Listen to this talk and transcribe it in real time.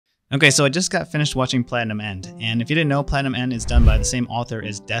Okay, so I just got finished watching Platinum End, and if you didn't know, Platinum End is done by the same author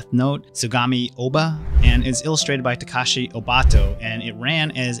as Death Note, Tsugami Oba, and is illustrated by Takashi Obato, and it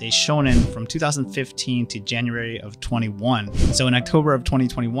ran as a shonen from 2015 to January of 21. So in October of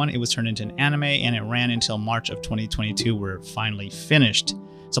 2021, it was turned into an anime, and it ran until March of 2022, where it finally finished.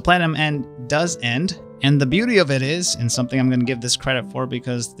 So Platinum End does end, and the beauty of it is, and something I'm going to give this credit for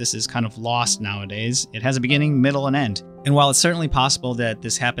because this is kind of lost nowadays, it has a beginning, middle, and end. And while it's certainly possible that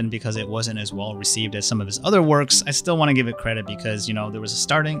this happened because it wasn't as well received as some of his other works, I still want to give it credit because, you know, there was a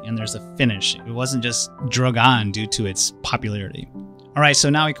starting and there's a finish. It wasn't just drug on due to its popularity. All right,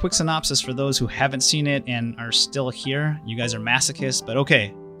 so now a quick synopsis for those who haven't seen it and are still here. You guys are masochists, but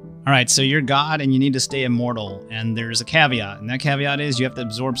okay. All right, so you're God and you need to stay immortal, and there's a caveat, and that caveat is you have to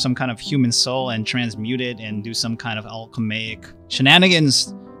absorb some kind of human soul and transmute it and do some kind of alchemic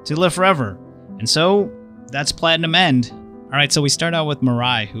shenanigans to live forever. And so that's Platinum End. All right, so we start out with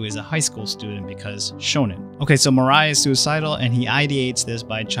Mirai, who is a high school student because shonen. Okay, so Mirai is suicidal and he ideates this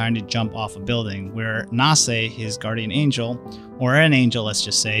by trying to jump off a building where Nase, his guardian angel, or an angel, let's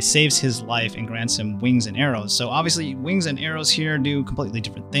just say, saves his life and grants him wings and arrows. So obviously wings and arrows here do completely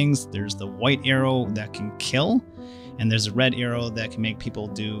different things. There's the white arrow that can kill, and there's a red arrow that can make people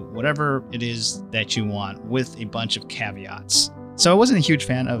do whatever it is that you want with a bunch of caveats. So I wasn't a huge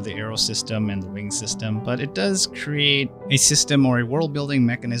fan of the arrow system and the wing system, but it does create a system or a world building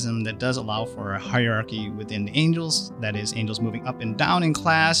mechanism that does allow for a hierarchy within the angels, that is angels moving up and down in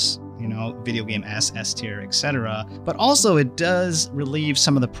class, you know, video game S tier, etc. But also it does relieve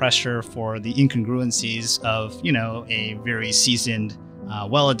some of the pressure for the incongruencies of, you know, a very seasoned,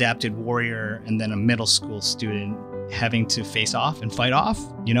 well-adapted warrior and then a middle school student having to face off and fight off,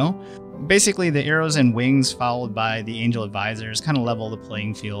 you know? Basically, the arrows and wings followed by the angel advisors kind of level the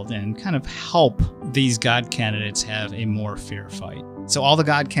playing field and kind of help these god candidates have a more fair fight. So all the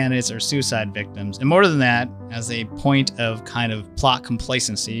god candidates are suicide victims, and more than that, as a point of kind of plot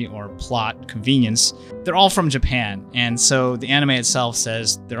complacency or plot convenience, they're all from Japan. And so the anime itself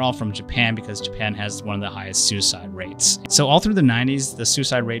says they're all from Japan because Japan has one of the highest suicide rates. So all through the 90s, the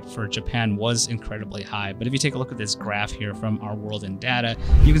suicide rate for Japan was incredibly high. But if you take a look at this graph here from Our World in Data,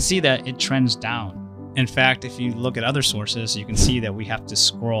 you can see that it trends down. In fact, if you look at other sources, you can see that we have to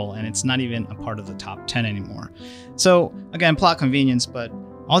scroll and it's not even a part of the top 10 anymore. So again, plot convenience, but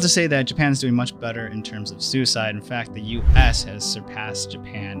all to say that Japan's doing much better in terms of suicide. In fact, the US has surpassed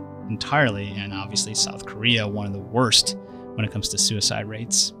Japan entirely, and obviously South Korea, one of the worst when it comes to suicide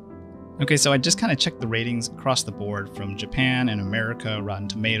rates. Okay, so I just kind of checked the ratings across the board from Japan and America, Rotten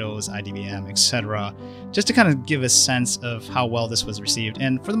Tomatoes, IDBM, etc., just to kind of give a sense of how well this was received.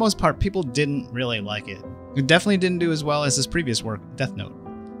 And for the most part, people didn't really like it. It definitely didn't do as well as his previous work, Death Note.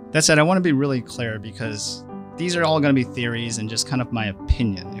 That said, I want to be really clear because these are all going to be theories and just kind of my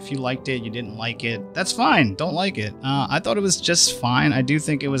opinion. If you liked it, you didn't like it, that's fine. Don't like it. I thought it was just fine. I do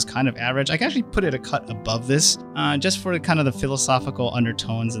think it was kind of average. I can actually put it a cut above this, just for kind of the philosophical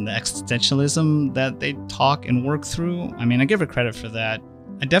undertones and the existentialism that they talk and work through. I mean, I give it credit for that.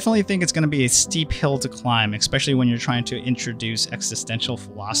 I definitely think it's going to be a steep hill to climb, especially when you're trying to introduce existential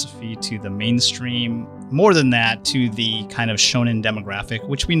philosophy to the mainstream. More than that, to the kind of shonen demographic,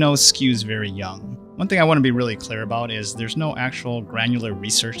 which we know skews very young. One thing I want to be really clear about is there's no actual granular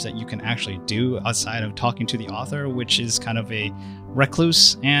research that you can actually do outside of talking to the author, which is kind of a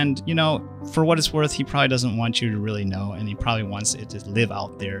recluse. And, you know, for what it's worth, he probably doesn't want you to really know, and he probably wants it to live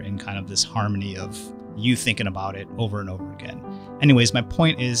out there in kind of this harmony of you thinking about it over and over again. Anyways, my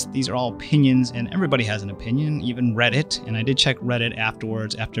point is these are all opinions and everybody has an opinion, even Reddit. And I did check Reddit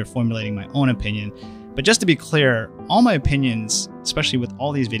afterwards after formulating my own opinion. But just to be clear, all my opinions, especially with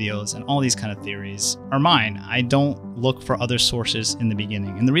all these videos and all these kind of theories, are mine. I don't look for other sources in the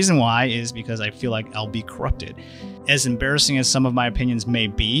beginning. And the reason why is because I feel like I'll be corrupted. As embarrassing as some of my opinions may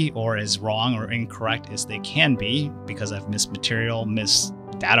be, or as wrong or incorrect as they can be, because I've missed material, missed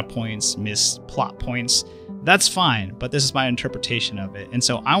data points, missed plot points, that's fine, but this is my interpretation of it. And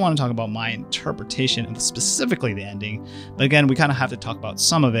so I want to talk about my interpretation of specifically the ending. But again, we kind of have to talk about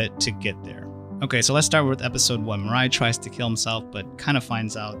some of it to get there. Okay, so let's start with episode 1. Mirai tries to kill himself, but kind of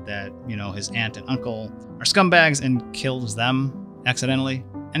finds out that, you know, his aunt and uncle are scumbags and kills them accidentally.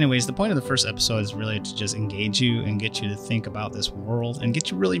 Anyways, the point of the first episode is really to just engage you and get you to think about this world and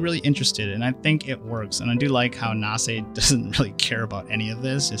get you really, really interested. And I think it works. And I do like how Nase doesn't really care about any of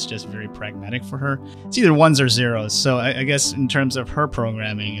this. It's just very pragmatic for her. It's either ones or zeros. So I guess in terms of her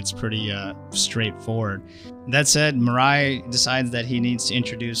programming, it's pretty straightforward. That said, Mirai decides that he needs to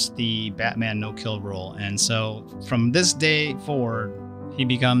introduce the Batman no-kill rule. And so from this day forward, He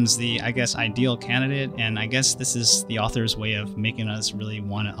becomes the, I guess, ideal candidate, and I guess this is the author's way of making us really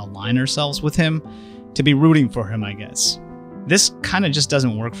want to align ourselves with him, to be rooting for him, I guess. This kind of just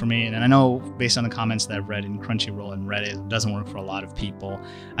doesn't work for me, and I know based on the comments that I've read in Crunchyroll and Reddit, it doesn't work for a lot of people.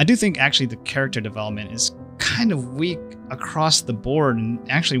 I do think actually the character development is kind of weak across the board, and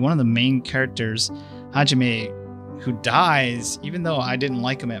actually one of the main characters, Hajime, who dies, even though I didn't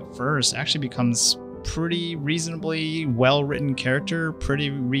like him at first, actually becomes pretty reasonably well-written character,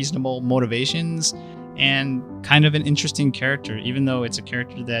 pretty reasonable motivations, and kind of an interesting character, even though it's a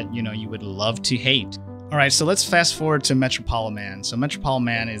character that, you know, you would love to hate. All right, so let's fast forward to Metropolitan. So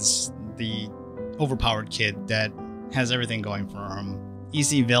Metropolitan is the overpowered kid that has everything going for him.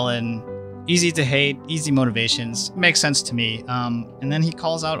 Easy villain, easy to hate, easy motivations. Makes sense to me. And then he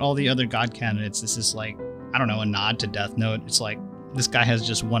calls out all the other god candidates. This is like, I don't know, a nod to Death Note. It's like, this guy has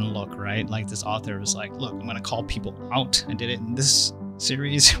just one look, right? Like this author was like, look, I'm gonna call people out. I did it in this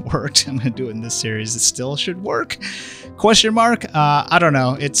series, it worked. I'm gonna do it in this series, it still should work? Question mark? I don't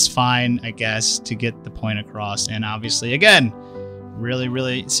know. It's fine, I guess, to get the point across. And obviously, again, really,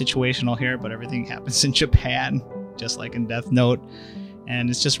 really situational here, but everything happens in Japan, just like in Death Note. And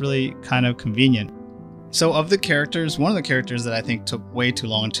it's just really kind of convenient. So of the characters, one of the characters that I think took way too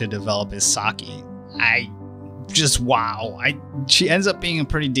long to develop is Saki. She ends up being a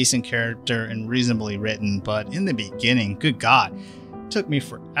pretty decent character and reasonably written, but in the beginning, good God, it took me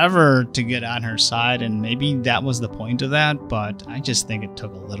forever to get on her side, and maybe that was the point of that, but I just think it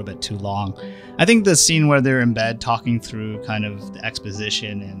took a little bit too long. I think the scene where they're in bed talking through kind of the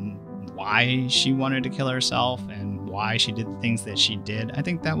exposition and why she wanted to kill herself and why she did the things that she did, I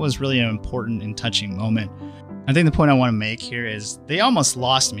think that was really an important and touching moment. I think the point I want to make here is they almost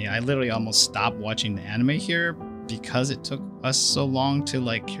lost me. I literally almost stopped watching the anime here because it took us so long to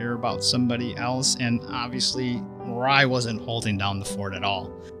like care about somebody else, and obviously Rai wasn't holding down the fort at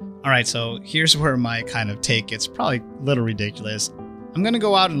all. All right, so here's where my kind of take gets probably a little ridiculous. I'm gonna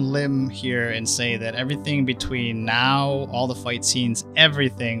go out and limb here and say that everything between now, all the fight scenes,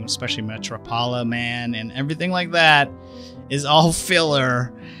 everything, especially Metropolitan Man and everything like that, is all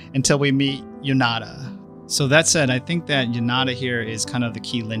filler until we meet Yonata. So that said, I think that Yonata here is kind of the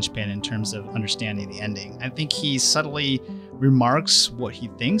key linchpin in terms of understanding the ending. I think he subtly remarks what he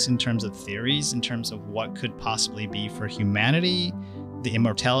thinks in terms of theories, in terms of what could possibly be for humanity, the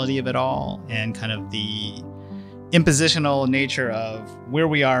immortality of it all, and kind of the impositional nature of where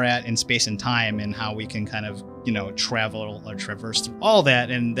we are at in space and time and how we can kind of, you know, travel or traverse through all that,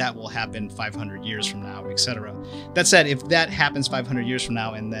 and that will happen 500 years from now, etc. That said, if that happens 500 years from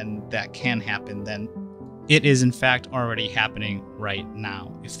now and then that can happen, then it is in fact already happening right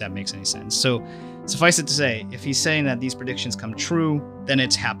now, if that makes any sense. So suffice it to say, if he's saying that these predictions come true, then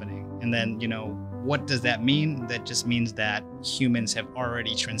it's happening. And then, you know, what does that mean? That just means that humans have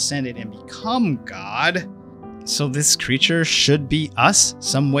already transcended and become God. So this creature should be us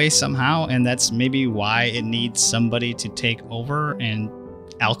some way, somehow. And that's maybe why it needs somebody to take over and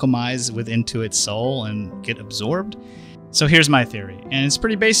alchemize into its soul and get absorbed. So here's my theory, and it's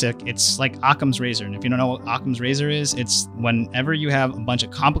pretty basic. It's like Occam's razor, and if you don't know what Occam's razor is, it's whenever you have a bunch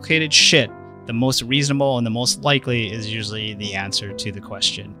of complicated shit, the most reasonable and the most likely is usually the answer to the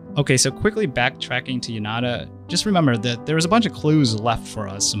question. Okay, so quickly backtracking to Yonata, just remember that there was a bunch of clues left for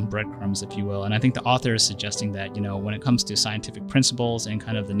us, some breadcrumbs, if you will, and I think the author is suggesting that, you know, when it comes to scientific principles and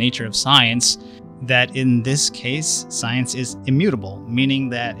kind of the nature of science, that in this case, science is immutable, meaning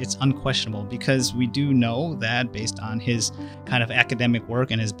that it's unquestionable, because we do know that based on his kind of academic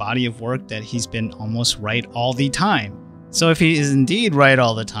work and his body of work that he's been almost right all the time. So if he is indeed right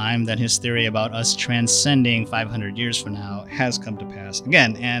all the time, then his theory about us transcending 500 years from now has come to pass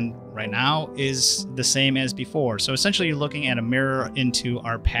again, and right now is the same as before. So essentially you're looking at a mirror into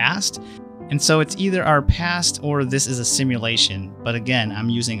our past. And so it's either our past or this is a simulation. But again, I'm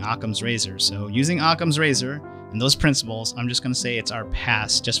using Occam's razor. So using Occam's razor and those principles, I'm just going to say it's our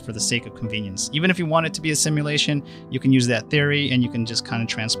past just for the sake of convenience. Even if you want it to be a simulation, you can use that theory and you can just kind of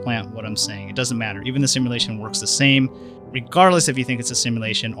transplant what I'm saying. It doesn't matter. Even the simulation works the same, regardless if you think it's a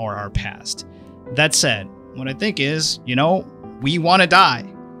simulation or our past. That said, what I think is, you know, we want to die.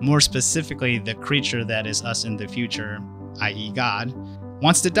 More specifically, the creature that is us in the future, i.e. God,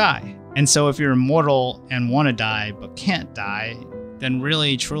 wants to die. And so if you're immortal and want to die but can't die, then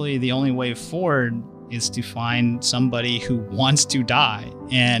really, truly, the only way forward is to find somebody who wants to die.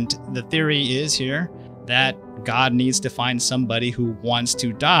 And the theory is here that God needs to find somebody who wants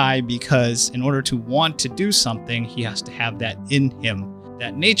to die, because in order to want to do something, he has to have that in him,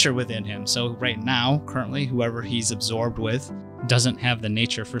 that nature within him. So right now, currently, whoever he's absorbed with doesn't have the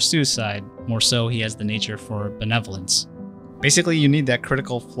nature for suicide. More so, he has the nature for benevolence. Basically, you need that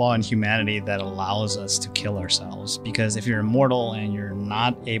critical flaw in humanity that allows us to kill ourselves. Because if you're immortal and you're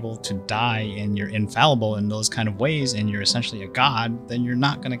not able to die and you're infallible in those kind of ways and you're essentially a god, then you're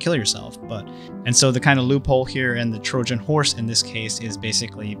not going to kill yourself. And so the kind of loophole here and the Trojan horse in this case is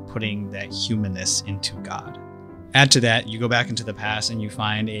basically putting that humanness into God. Add to that, you go back into the past and you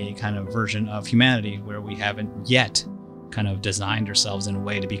find a kind of version of humanity where we haven't yet kind of designed ourselves in a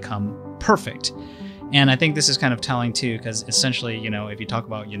way to become perfect. And I think this is kind of telling too, because essentially, you know, if you talk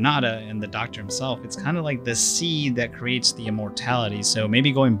about Yanada and the Doctor himself, it's kind of like the seed that creates the immortality. So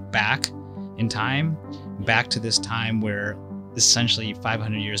maybe going back in time, back to this time where essentially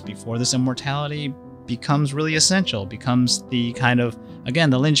 500 years before this immortality becomes really essential, becomes the kind of, again,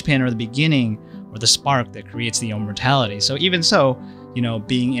 the linchpin or the beginning or the spark that creates the immortality. So even so, you know,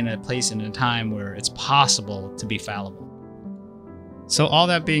 being in a place and a time where it's possible to be fallible. So all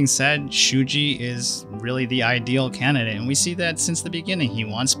that being said, Shuji is really the ideal candidate, and we see that since the beginning. He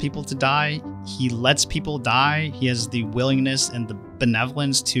wants people to die, he lets people die, he has the willingness and the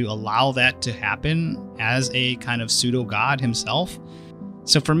benevolence to allow that to happen as a kind of pseudo-god himself.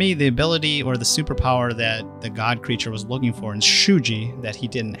 So for me, the ability or the superpower that the god creature was looking for in Shuji that he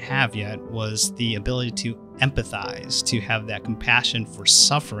didn't have yet was the ability to empathize, to have that compassion for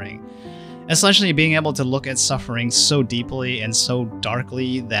suffering. Essentially being able to look at suffering so deeply and so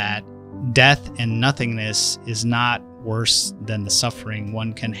darkly that death and nothingness is not worse than the suffering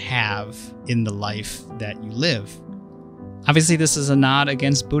one can have in the life that you live. Obviously, this is a nod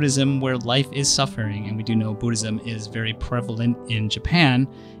against Buddhism, where life is suffering, and we do know Buddhism is very prevalent in Japan,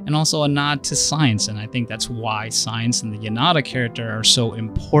 and also a nod to science, and I think that's why science and the Yanada character are so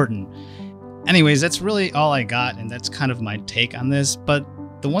important. Anyways, that's really all I got, and that's kind of my take on this, but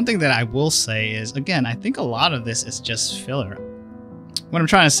the one thing that I will say is, again, I think a lot of this is just filler. What I'm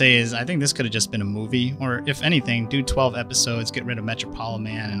trying to say is I think this could have just been a movie, or if anything, do 12 episodes, get rid of Metropolitan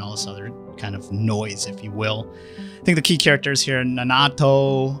Man and all this other kind of noise, if you will. I think the key characters here,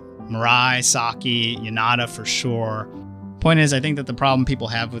 Nanato, Mirai, Saki, Yanada for sure. Point is, I think that the problem people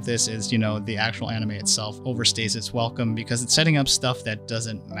have with this is, you know, the actual anime itself overstays its welcome because it's setting up stuff that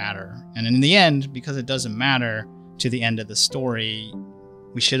doesn't matter. And in the end, because it doesn't matter to the end of the story,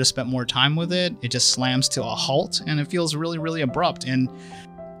 we should have spent more time with it. It just slams to a halt and it feels really, really abrupt. And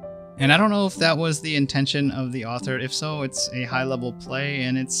I don't know if that was the intention of the author. If so, it's a high-level play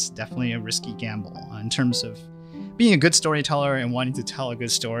and it's definitely a risky gamble in terms of being a good storyteller and wanting to tell a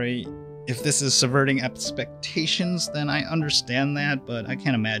good story. If this is subverting expectations, then I understand that, but I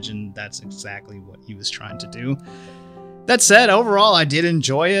can't imagine that's exactly what he was trying to do. That said, overall, I did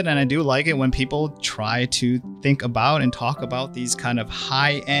enjoy it, and I do like it when people try to think about and talk about these kind of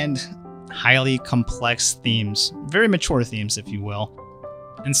high-end, highly complex themes. Very mature themes, if you will.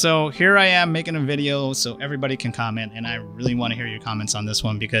 And so here I am making a video so everybody can comment, and I really want to hear your comments on this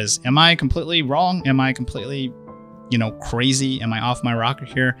one, because am I completely wrong? Am I completely, you know, crazy? Am I off my rocker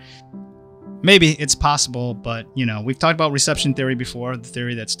here? Maybe it's possible, but, you know, we've talked about reception theory before, the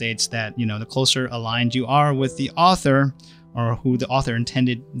theory that states that, you know, the closer aligned you are with the author or who the author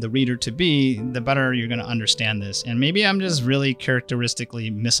intended the reader to be, the better you're going to understand this. And maybe I'm just really characteristically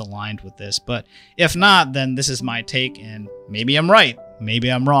misaligned with this, but if not, then this is my take, and maybe I'm right,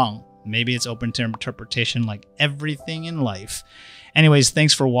 maybe I'm wrong, maybe it's open to interpretation like everything in life. Anyways,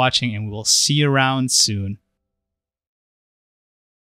 thanks for watching, and we'll see you around soon.